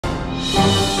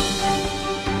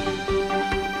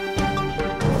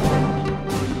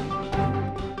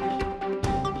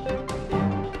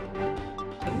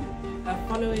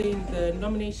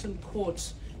nomination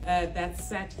court that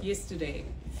sat yesterday.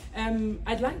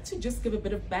 I'd like to just give a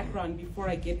bit of background before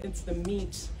I get into the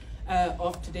meat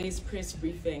of today's press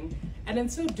briefing. And in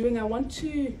so doing, I want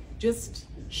to just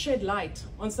shed light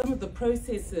on some of the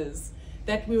processes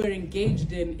that we were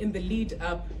engaged in the lead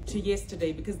up to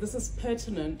yesterday, because this is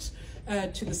pertinent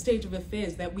to the state of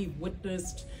affairs that we've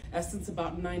witnessed since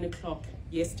about 9 o'clock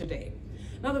yesterday.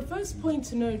 Now, the first point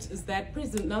to note is that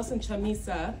President Nelson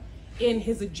Chamisa, in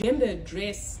his agenda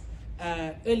address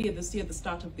earlier this year, at the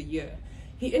start of the year,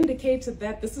 he indicated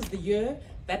that this is the year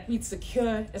that we'd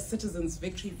secure a citizens'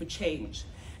 victory for change.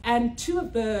 And two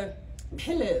of the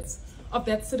pillars of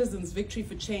that citizens' victory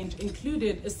for change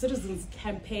included a citizens'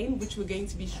 campaign, which we're going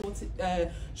to be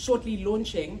shortly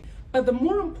launching. But the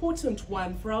more important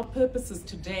one for our purposes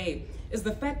today is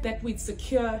the fact that we'd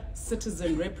secure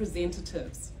citizen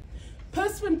representatives.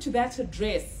 Pursuant to that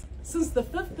address, since the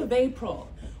 5th of April,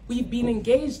 we've been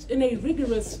engaged in a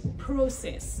rigorous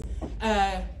process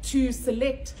to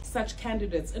select such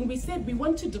candidates. And we said we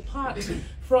want to depart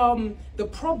from the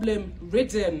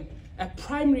problem-ridden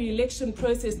primary election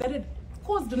process that had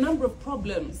caused a number of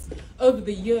problems over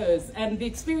the years. And the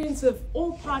experience of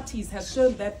all parties has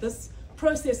shown that this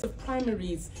process of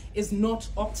primaries is not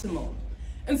optimal.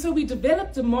 And so we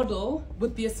developed a model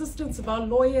with the assistance of our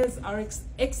lawyers, our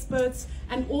experts,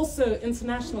 and also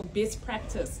international best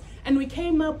practice. And we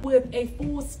came up with a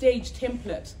 4-stage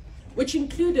template, which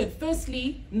included,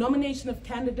 firstly, nomination of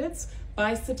candidates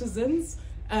by citizens,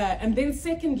 and then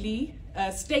secondly,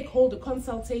 stakeholder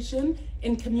consultation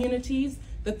in communities.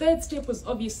 The third step was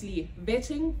obviously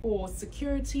vetting for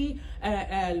security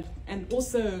and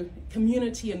also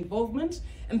community involvement.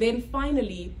 And then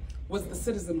finally was the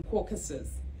citizen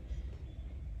caucuses.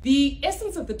 The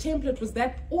essence of the template was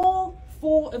that all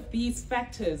 4 of these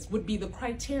factors would be the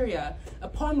criteria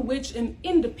upon which an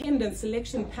independent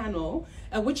selection panel,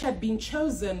 which had been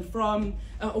chosen from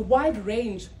a wide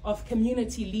range of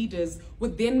community leaders,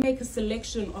 would then make a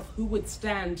selection of who would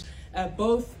stand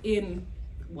both in,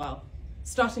 well,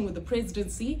 starting with the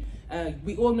presidency.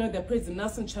 We all know that President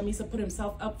Nelson Chamisa put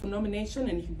himself up for nomination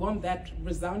and he won that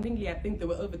resoundingly. I think there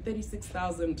were over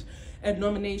 36,000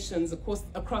 nominations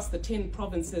across the 10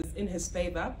 provinces in his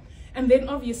favor. And then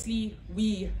obviously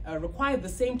we required the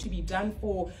same to be done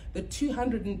for the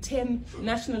 210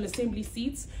 National Assembly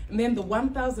seats and then the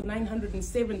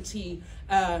 1,970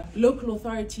 local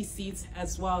authority seats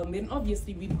as well. And then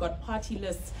obviously we've got party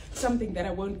lists, something that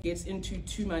I won't get into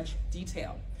too much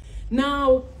detail.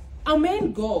 Now, our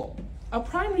main goal, our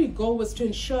primary goal, was to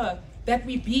ensure that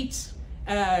we beat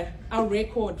our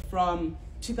record from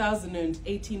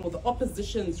 2018, or the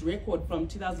opposition's record from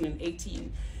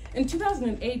 2018. In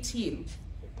 2018,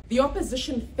 the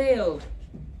opposition failed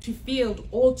to field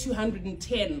all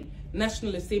 210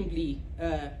 National Assembly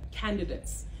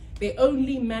candidates. They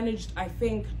only managed, I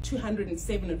think,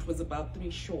 207. It was about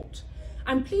 3 short.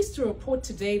 I'm pleased to report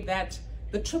today that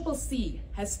the CCC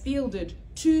has fielded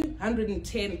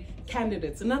 210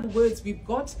 candidates. In other words, we've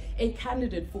got a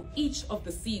candidate for each of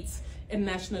the seats in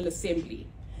National Assembly.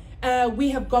 We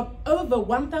have got over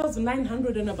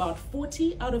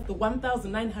 1,940 out of the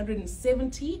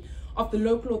 1,970 of the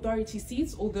local authority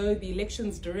seats, although the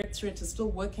Elections Directorate is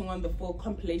still working on the full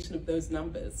compilation of those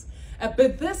numbers.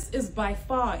 But this is by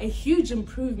far a huge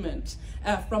improvement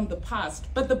from the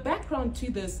past. But the background to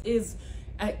this is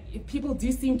people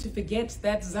do seem to forget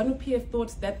that ZANU-PF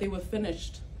thought that they were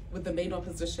finished with the main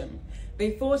opposition.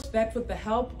 They thought that with the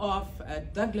help of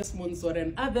Douglas Munzora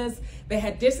and others, they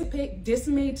had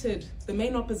decimated the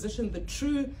main opposition, the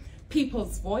true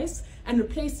people's voice, and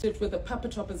replaced it with a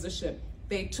puppet opposition.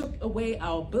 They took away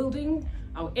our building,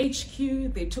 our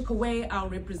HQ, they took away our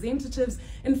representatives.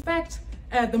 In fact,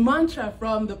 the mantra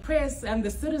from the press and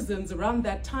the citizens around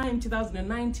that time,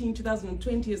 2019,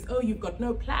 2020, is, oh, you've got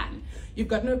no plan. You've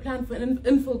got no plan for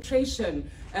infiltration.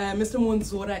 Mr.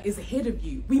 Munzora is ahead of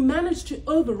you. We managed to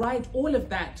override all of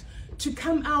that to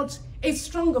come out a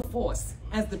stronger force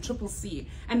as the CCC.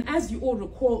 And as you all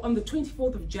recall, on the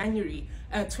 24th of January,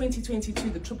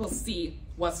 2022, the CCC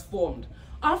was formed.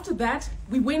 After that,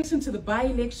 we went into the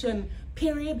by-election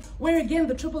period where again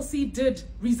the CCC did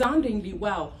resoundingly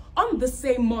well. On the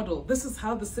same model, this is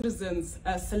how the citizens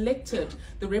selected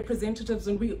the representatives,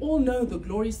 and we all know the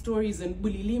glory stories in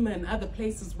Bulilima and other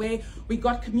places where we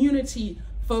got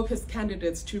community-focused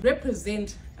candidates to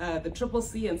represent the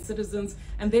CCC and citizens,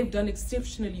 and they've done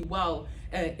exceptionally well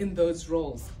in those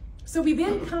roles. So we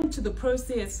then come to the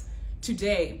process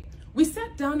today. We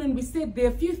sat down and we said there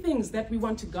are a few things that we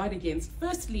want to guard against.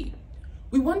 Firstly,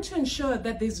 we want to ensure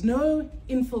that there's no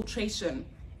infiltration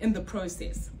in the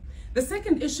process. The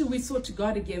second issue we sought to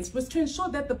guard against was to ensure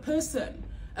that the person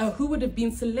who would have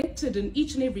been selected in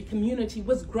each and every community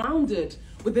was grounded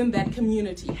within that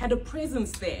community, had a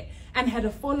presence there, and had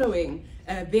a following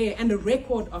there and a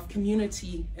record of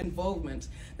community involvement.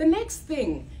 The next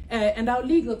thing, and our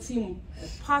legal team,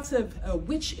 part of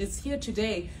which is here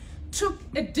today, took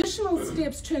additional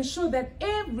steps to ensure that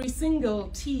every single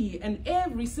T and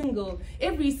every single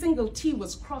T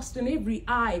was crossed and every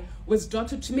I was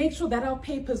dotted to make sure that our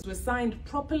papers were signed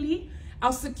properly.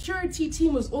 Our security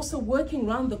team was also working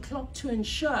round the clock to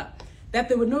ensure that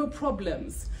there were no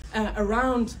problems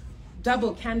around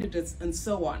double candidates and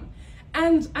so on.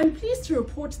 And I'm pleased to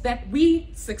report that we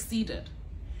succeeded.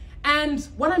 And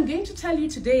what I'm going to tell you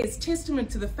today is testament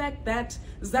to the fact that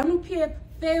ZANU-PF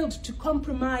failed to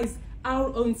compromise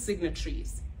our own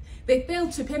signatories. They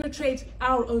failed to penetrate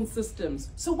our own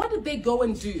systems. So what did they go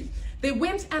and do? They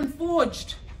went and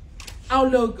forged our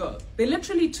logo. They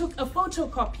literally took a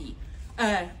photocopy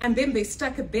and then they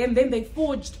stuck it there, and then they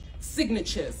forged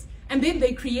signatures. And then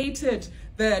they created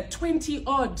the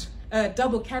 20-odd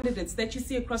double candidates that you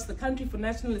see across the country for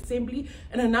National Assembly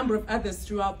and a number of others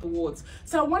throughout the wards.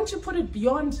 So I want to put it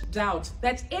beyond doubt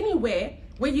that anywhere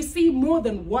where you see more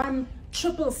than one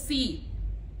CCC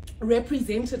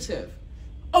representative,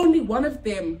 only one of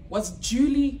them was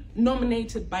duly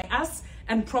nominated by us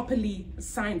and properly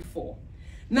signed for.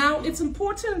 Now, it's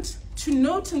important to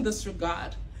note in this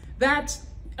regard that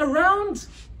around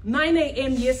 9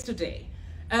 a.m. yesterday,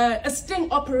 a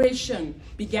sting operation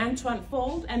began to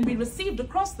unfold, and we received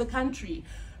across the country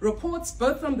reports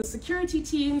both from the security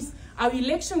teams, our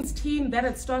elections team that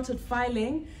had started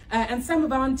filing, and some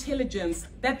of our intelligence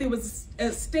that there was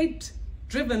a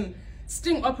state-driven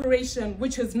sting operation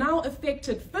which has now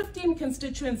affected 15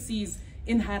 constituencies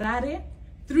in Harare,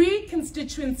 3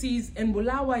 constituencies in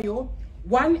Bulawayo,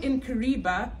 1 in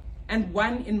Kariba, and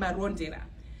 1 in Marondera.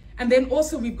 And then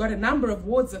also we've got a number of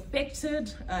wards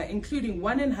affected, including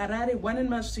 1 in Harare, 1 in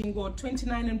Masvingo,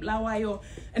 29 in Bulawayo,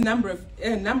 a number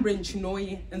in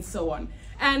Chinoi, and so on.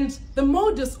 And the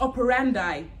modus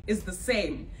operandi is the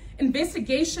same.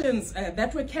 Investigations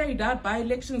that were carried out by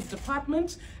Elections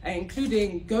Department,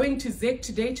 including going to ZEC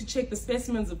today to check the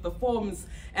specimens of the forms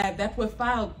that were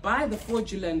filed by the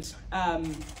fraudulent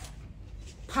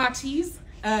parties,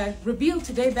 revealed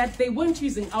today that they weren't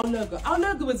using our logo. Our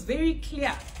logo was very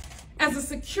clear. As a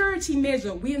security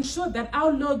measure, we ensured that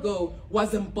our logo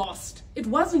was embossed. It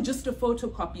wasn't just a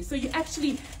photocopy. So you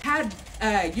actually had,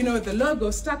 the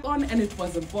logo stuck on, and it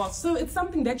was embossed. So it's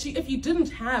something that if you didn't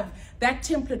have that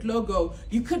template logo,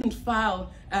 you couldn't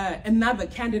file another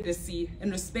candidacy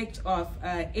in respect of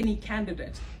any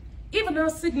candidate. Even our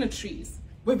signatories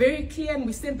were very clear, and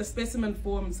we sent the specimen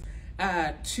forms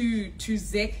to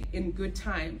ZEC in good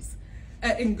time.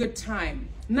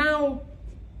 Now,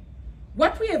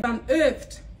 what we have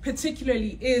unearthed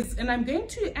particularly is, and I'm going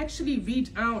to actually read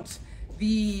out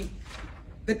the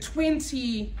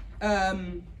 20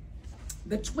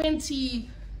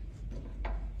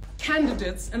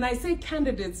 candidates, and I say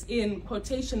candidates in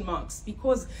quotation marks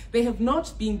because they have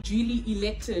not been duly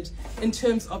elected in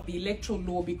terms of the electoral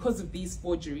law because of these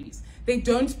forgeries. They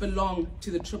don't belong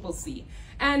to the CCC.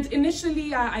 And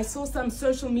initially, I saw some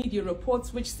social media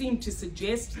reports which seemed to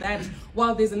suggest that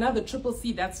while there's another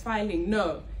CCC that's filing,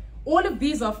 no. All of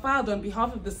these are filed on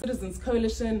behalf of the Citizens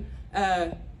Coalition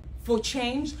for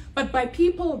Change, but by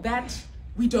people that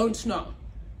we don't know.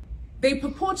 They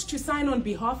purport to sign on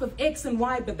behalf of X and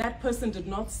Y, but that person did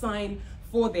not sign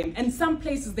for them. And some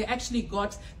places, they actually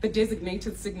got the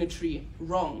designated signatory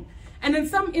wrong. And in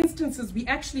some instances, we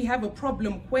actually have a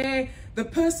problem where the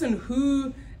person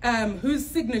whose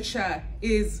signature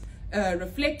is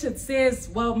reflected says,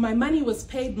 well, my money was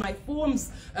paid, my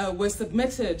forms were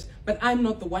submitted, but I'm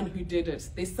not the one who did it.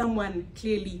 There's someone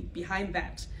clearly behind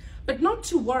that. But not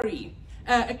to worry.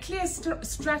 A clear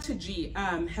strategy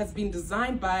has been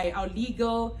designed by our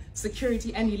legal,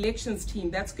 security, and elections team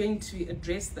that's going to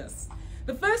address this.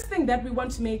 The first thing that we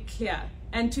want to make clear,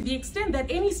 and to the extent that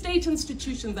any state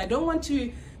institutions, I don't want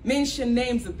to mention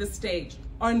names at this stage,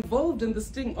 are involved in the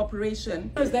sting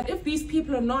operation, is that if these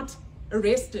people are not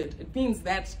arrested, it means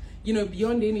that,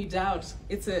 beyond any doubt,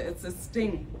 it's a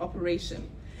sting operation.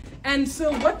 And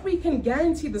so what we can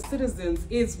guarantee the citizens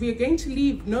is we are going to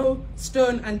leave no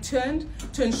stone unturned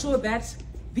to ensure that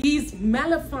these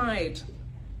malified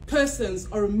persons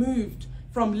are removed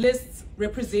from lists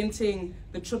representing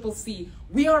the CCC.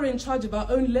 We are in charge of our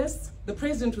own lists. The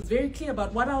president was very clear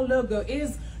about what our logo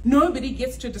is. Nobody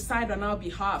gets to decide on our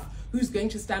behalf who's going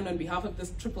to stand on behalf of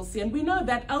this CCC. And we know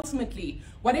that ultimately,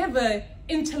 whatever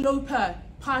interloper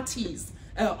parties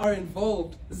are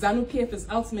involved, ZANU-PF is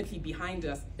ultimately behind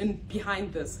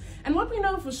this. And what we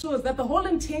know for sure is that the whole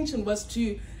intention was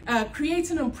to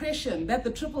create an impression that the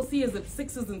CCC is at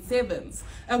 6s and 7s.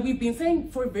 We've been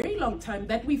saying for a very long time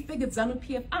that we figured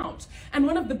ZANU-PF out. And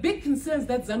one of the big concerns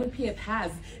that ZANU-PF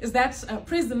has is that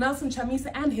President Nelson Chamisa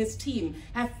and his team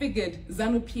have figured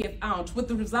ZANU-PF out, with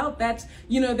the result that,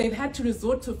 they've had to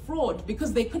resort to fraud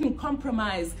because they couldn't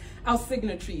compromise our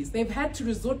signatories. They've had to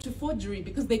resort to forgery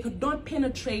because they could not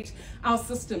penetrate our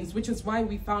systems, which is why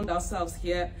we found ourselves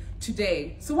here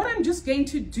today. So what I'm just going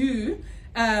to do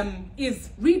is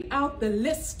read out the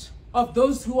list of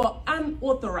those who are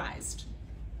unauthorized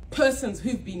persons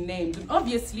who've been named. And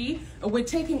obviously, we're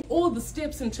taking all the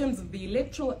steps in terms of the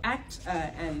Electoral Act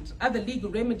and other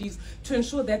legal remedies to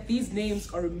ensure that these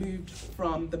names are removed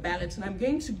from the ballot. And I'm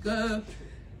going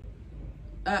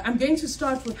to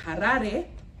start with Harare.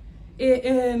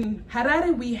 In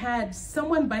Harare, we had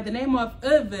someone by the name of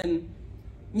Irvin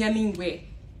Nyaningwe,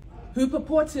 who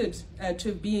purported to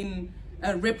have been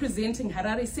representing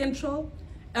Harare Central,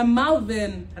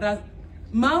 Malvin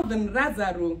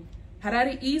Razaru,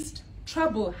 Harare East,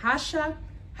 Trouble Hasha,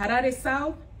 Harare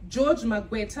South, George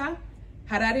Magweta,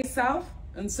 Harare South.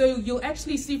 And so you'll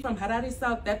actually see from Harare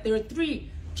South that there are 3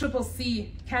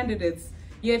 CCC candidates,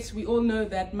 yet we all know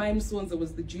that Maim Sonza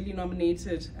was the duly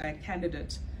nominated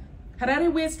candidate.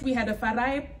 Harare West, we had a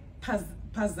Farai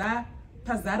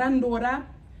Pazarandora,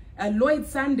 Lloyd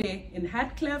Sande in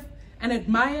Hatcliffe, and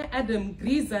Admire Adam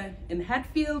Griza in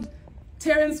Hatfield,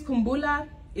 Terence Kumbula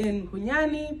in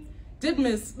Hunyani,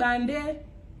 Didmus Bande,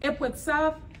 Epworth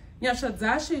South,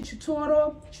 Nyashadzashe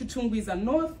Chitoro, Chitungwiza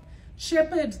North,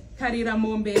 Shepherd Karira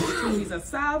Mombe, Chitungwiza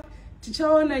South,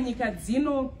 Tichaona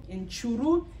Nyikadzino in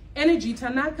Churu, Energy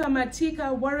Tanaka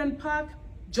Matika, Warren Park,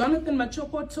 Jonathan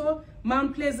Machokoto,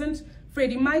 Mount Pleasant,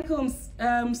 Freddie Michael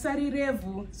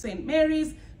Msarirevu, St.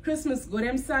 Mary's, Christmas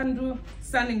Gorem Sandu,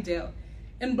 Sunningdale.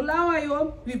 In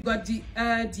Bulawayo, we've got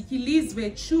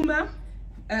Dikilizwe Chuma,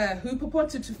 who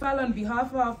purported to file on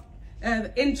behalf of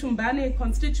the Ntumbane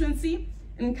constituency.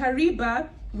 In Kariba,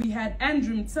 we had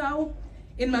Andrew Mtau.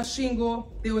 In Mashingo,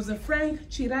 there was a Frank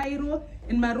Chirairo.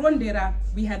 In Marondera,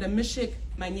 we had a Mishik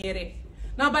Mahere.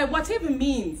 Now, by whatever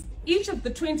means, each of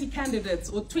the 20 candidates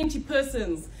or 20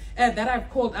 persons that I've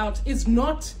called out is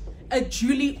not a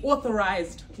duly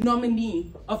authorized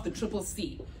nominee of the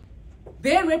CCC.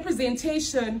 Their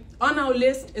representation on our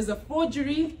list is a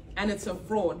forgery and it's a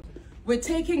fraud. We're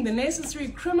taking the necessary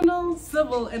criminal,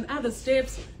 civil, and other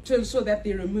steps to ensure that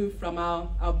they're removed from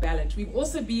our ballot. We've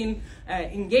also been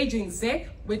engaging ZEC.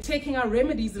 We're taking our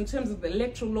remedies in terms of the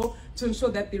electoral law to ensure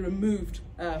that they're removed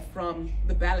from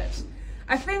the ballot.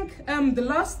 I think the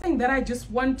last thing that I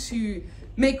just want to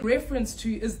make reference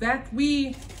to is that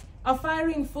we are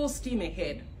firing full steam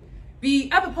ahead.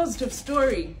 The other positive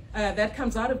story that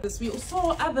comes out of this, we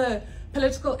saw other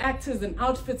political actors and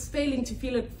outfits failing to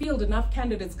field enough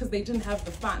candidates because they didn't have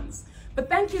the funds. But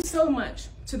thank you so much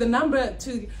to a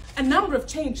number of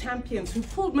change champions who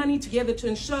pulled money together to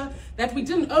ensure that we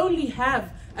didn't only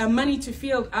have money to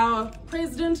field our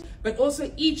president, but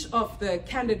also each of the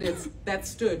candidates that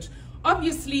stood.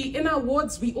 Obviously, in our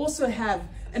wards, we also have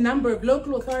a number of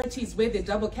local authorities where they're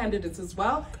double candidates as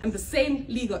well, and the same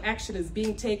legal action is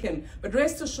being taken. But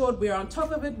rest assured, we're on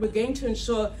top of it. We're going to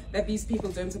ensure that these people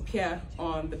don't appear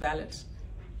on the ballot.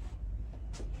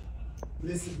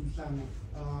 Blessed Mhlanga,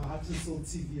 Hutchinson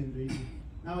TV and radio.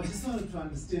 Now, I just wanted to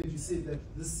understand, you said that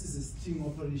this is a sting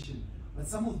operation, but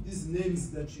some of these names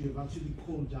that you have actually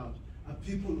called out are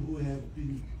people who have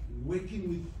been working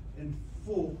with and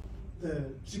for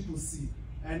the CCC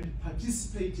and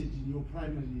participated in your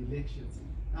primary elections.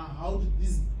 Now, how did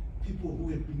these people who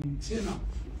have been internal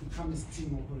become a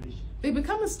sting operation? They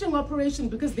become a sting operation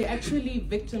because they're actually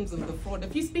victims of the fraud.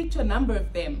 If you speak to a number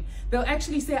of them, they'll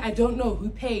actually say, I don't know who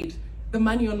paid the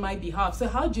money on my behalf. So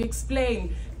how do you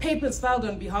explain papers filed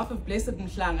on behalf of Blessed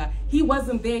Mhlanga? He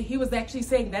wasn't there. He was actually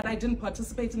saying that I didn't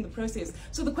participate in the process.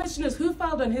 So the question is, who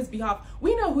filed on his behalf?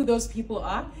 We know who those people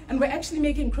are, and we're actually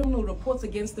making criminal reports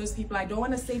against those people. I don't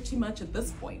want to say too much at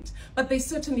this point, but they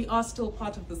certainly are still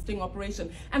part of the sting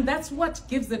operation. And that's what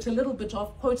gives it a little bit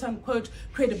of quote unquote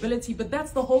credibility, but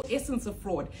that's the whole essence of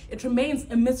fraud. It remains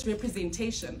a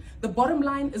misrepresentation. The bottom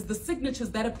line is the signatures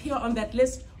that appear on that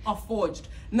list are forged.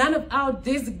 None of our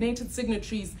designated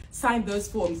signatories signed those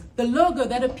forms. The logo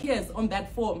that appears on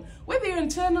that form, whether you're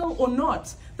internal or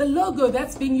not, the logo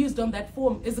that's being used on that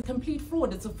form is a complete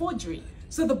fraud. It's a forgery.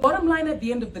 So the bottom line at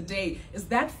the end of the day is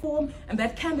that form and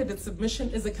that candidate submission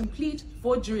is a complete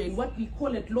forgery, and what we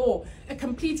call it law, a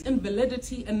complete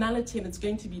invalidity, a nullity, and it's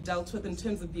going to be dealt with in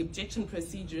terms of the objection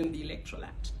procedure in the Electoral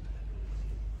Act.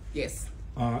 Yes.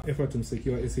 Efratum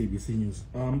Secure, SABC News.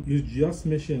 You just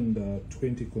mentioned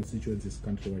 20 constituencies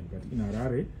countrywide, but in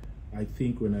Harare, I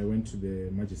think when I went to the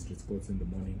magistrates' courts in the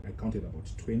morning, I counted about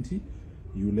 20.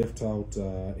 You left out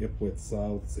Epworth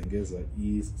South, Zengeza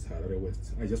East, Harare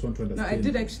West. I just want to understand. No, I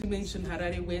did actually mention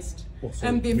Harare West.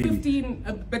 There are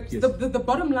 15, but yes. the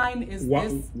bottom line is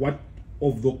what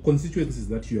of the constituencies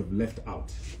that you have left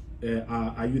out,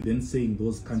 are you then saying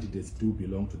those candidates do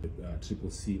belong to the Triple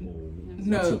C, or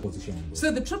what's your position on those?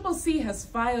 So the Triple C has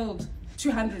filed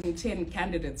 210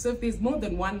 candidates. So if there's more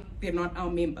than one, they're not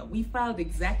our member. We filed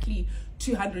exactly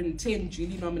 210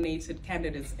 duly nominated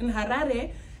candidates. In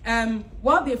Harare,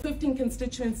 while there are 15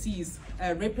 constituencies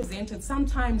represented,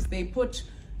 sometimes they put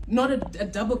not a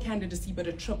double candidacy, but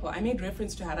a triple. I made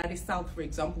reference to Harare South, for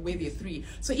example, where there are 3.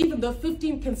 So even though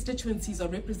 15 constituencies are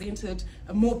represented,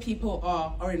 more people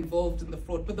are involved in the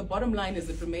fraud. But the bottom line is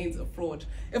it remains a fraud.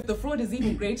 If the fraud is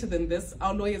even greater than this,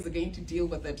 our lawyers are going to deal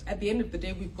with it. At the end of the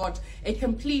day, we've got a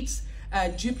complete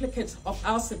duplicate of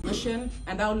our submission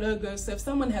and our logo. So if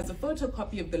someone has a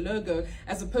photocopy of the logo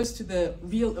as opposed to the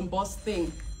real embossed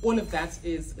thing, all of that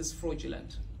is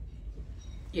fraudulent.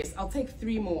 Yes, I'll take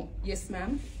 3 more. Yes,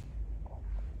 ma'am.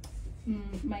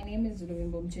 My name is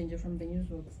Lubimbo Mchenja from the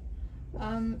Newsworks.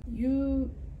 You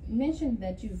mentioned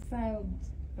that you filed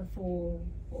for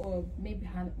maybe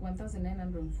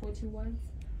 1,940 words.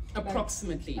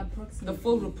 Approximately. The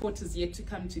full report is yet to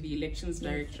come to the Elections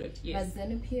Directorate. Yes. But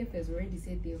ZANU-PF has already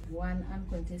said they've won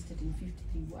uncontested in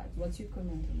 53 wards. What's your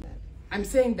comment on that? I'm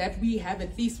saying that we have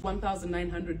at least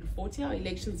 1,940. Our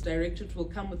Elections Directorate will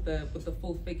come with the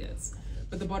full figures.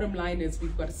 But the bottom line is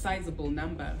we've got a sizable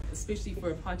number, especially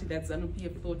for a party that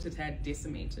ZANU-PF thought it had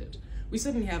decimated. We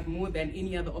certainly have more than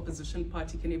any other opposition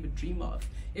party can ever dream of.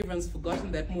 Everyone's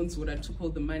forgotten that Monzura took all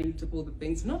the money, took all the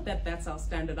things. Not that that's our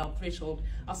standard, our threshold.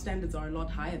 Our standards are a lot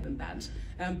higher than that.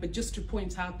 But just to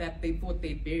point out that they thought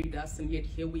they'd buried us, and yet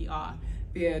here we are.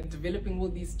 They're developing all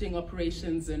these sting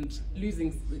operations and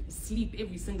losing sleep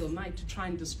every single night to try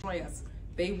and destroy us.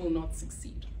 They will not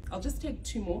succeed. I'll just take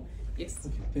 2 more. Yes.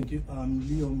 Okay, thank you.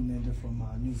 Leo Mnende from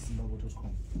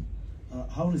newszimbabwe.com.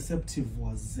 How receptive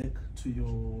was ZEC to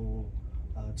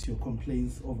your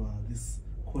complaints over this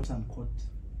quote-unquote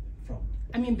fraud?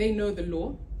 I mean, they know the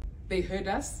law. They heard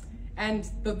us. And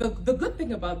the good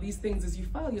thing about these things is you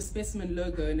file your specimen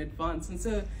logo in advance. And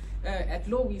so at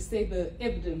law, we say the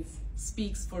evidence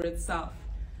speaks for itself.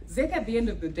 ZEC, at the end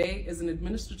of the day, is an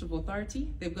administrative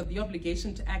authority. They've got the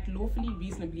obligation to act lawfully,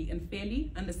 reasonably, and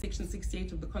fairly under Section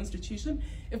 68 of the Constitution.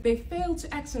 If they fail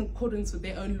to act in accordance with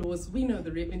their own laws, we know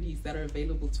the remedies that are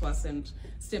available to us and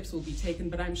steps will be taken.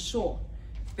 But I'm sure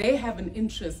they have an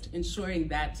interest in ensuring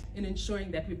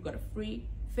that we've got a free,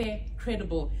 fair,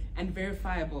 credible, and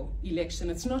verifiable election.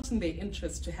 It's not in their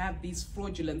interest to have these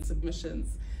fraudulent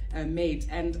submissions made,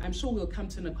 and I'm sure we'll come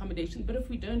to an accommodation, but if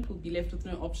we don't, we'll be left with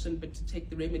no option but to take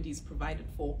the remedies provided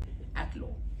for at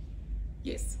law.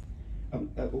 Yes.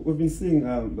 We've been seeing,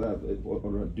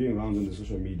 doing rounds on the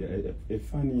social media, a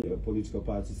funny political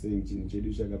party saying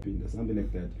something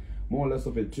like that, more or less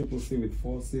of a triple C with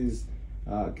forces.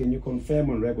 Can you confirm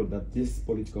on record that this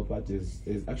political party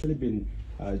has actually been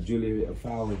duly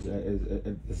filed at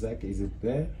the ZEC? Is it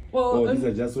there? Well, or these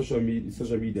are just social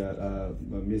media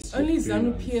mischief? Only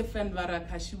ZANU-PF and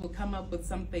Varakashi will come up with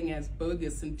something as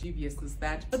bogus and dubious as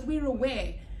that. But we're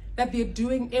aware that they're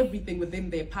doing everything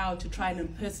within their power to try and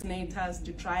impersonate us,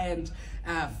 to try and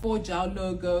forge our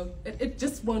logo. It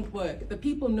just won't work. The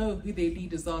people know who their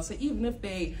leaders are. So even if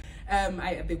they,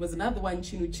 there was another one,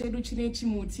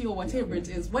 Chimuti, or whatever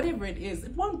it is,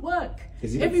 it won't work.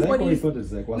 Is it Everybody, ZEC or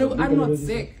is not ZEC? No, I'm not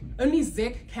ZEC. Only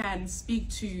ZEC can speak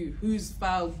to who's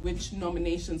filed which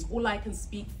nominations. All I can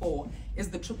speak for is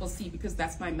the Triple C because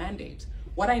that's my mandate.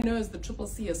 What I know is the Triple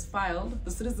C has filed,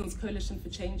 the Citizens Coalition for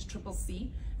Change Triple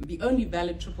C, the only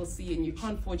valid Triple C, and you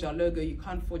can't forge our logo, you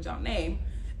can't forge our name,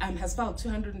 has filed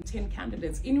 210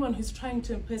 candidates. Anyone who's trying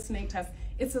to impersonate us,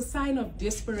 it's a sign of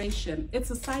desperation. It's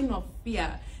a sign of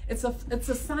fear. It's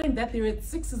a sign that they're at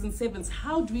 6s and 7s.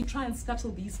 How do we try and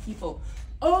scuttle these people?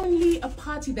 Only a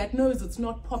party that knows it's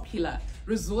not popular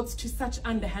resorts to such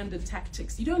underhanded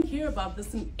tactics. You don't hear about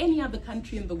this in any other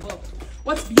country in the world.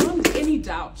 What's beyond any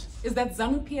doubt is that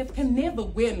ZANU-PF can never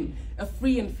win a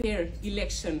free and fair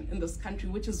election in this country,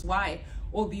 which is why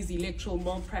all these electoral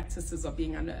malpractices are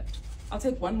being unearthed. I'll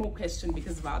take 1 more question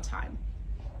because of our time.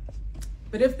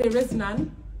 But if there is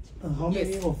none, how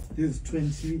many of these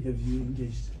 20 have you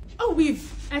engaged? Oh,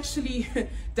 we've actually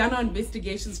done our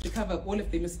investigations to cover all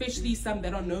of them, especially some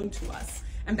that are known to us.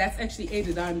 And that's actually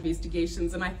aided our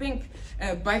investigations. And I think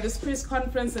by this press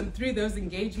conference and through those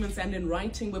engagements and in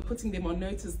writing, we're putting them on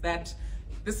notice that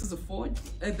this is a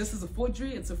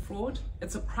forgery, it's a fraud,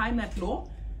 it's a crime at law.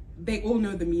 They all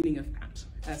know the meaning of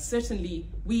that. Certainly,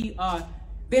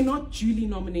 they're not duly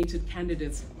nominated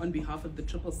candidates on behalf of the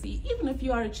CCC. Even if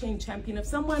you are a change champion, if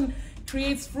someone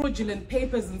creates fraudulent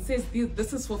papers and says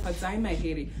this is for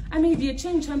Mahere, I may be a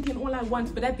change champion all I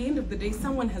want, but at the end of the day,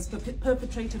 someone has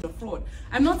perpetrated a fraud.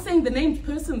 I'm not saying the named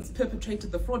person's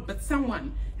perpetrated the fraud, but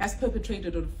someone has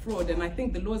perpetrated a fraud, and I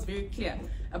think the law is very clear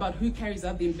about who carries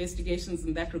out the investigations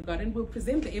in that regard, and we'll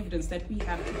present the evidence that we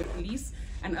have to the police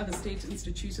and other state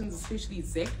institutions, especially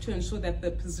ZEC, to ensure that the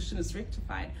position is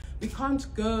rectified. We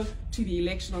can't go to the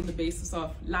election on the basis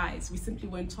of lies. We simply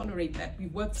won't tolerate that.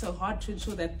 We've worked so hard to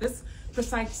ensure that this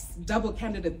precise double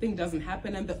candidate thing doesn't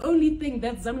happen, and the only thing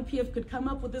that ZANU-PF could come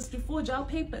up with is to forge our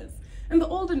papers. In the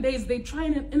olden days, they try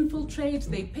and infiltrate,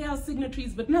 they pay our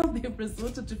signatories, but now they've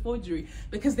resorted to forgery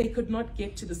because they could not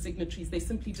get to the signatories. They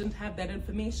simply didn't have that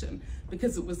information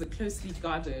because it was a closely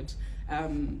guarded,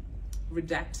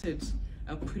 redacted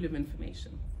pool of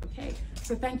information. Okay,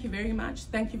 so thank you very much.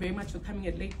 Thank you very much for coming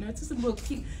at late notice, and we'll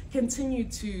continue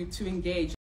to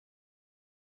engage.